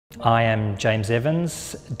I am James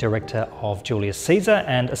Evans, Director of Julius Caesar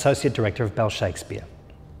and Associate Director of Bell Shakespeare.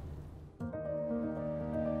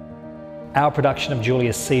 Our production of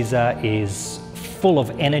Julius Caesar is full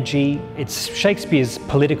of energy. It's Shakespeare's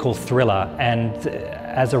political thriller, and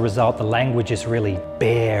as a result the language is really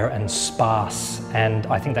bare and sparse, and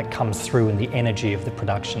I think that comes through in the energy of the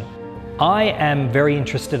production. I am very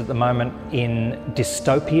interested at the moment in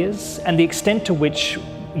dystopias and the extent to which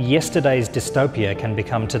yesterday's dystopia can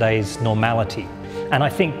become today's normality. And I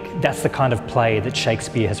think that's the kind of play that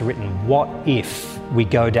Shakespeare has written. What if we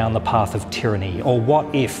go down the path of tyranny? Or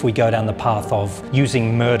what if we go down the path of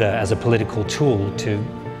using murder as a political tool to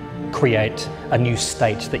create a new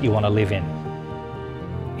state that you want to live in?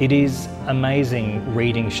 It is amazing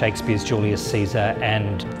reading Shakespeare's Julius Caesar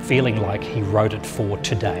and feeling like he wrote it for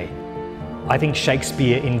today. I think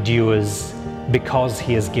Shakespeare endures because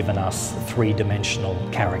he has given us three-dimensional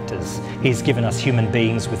characters. He's given us human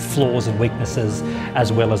beings with flaws and weaknesses,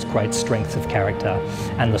 as well as great strengths of character.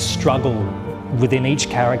 And the struggle within each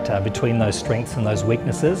character between those strengths and those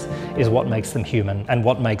weaknesses is what makes them human and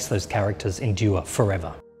what makes those characters endure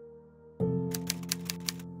forever.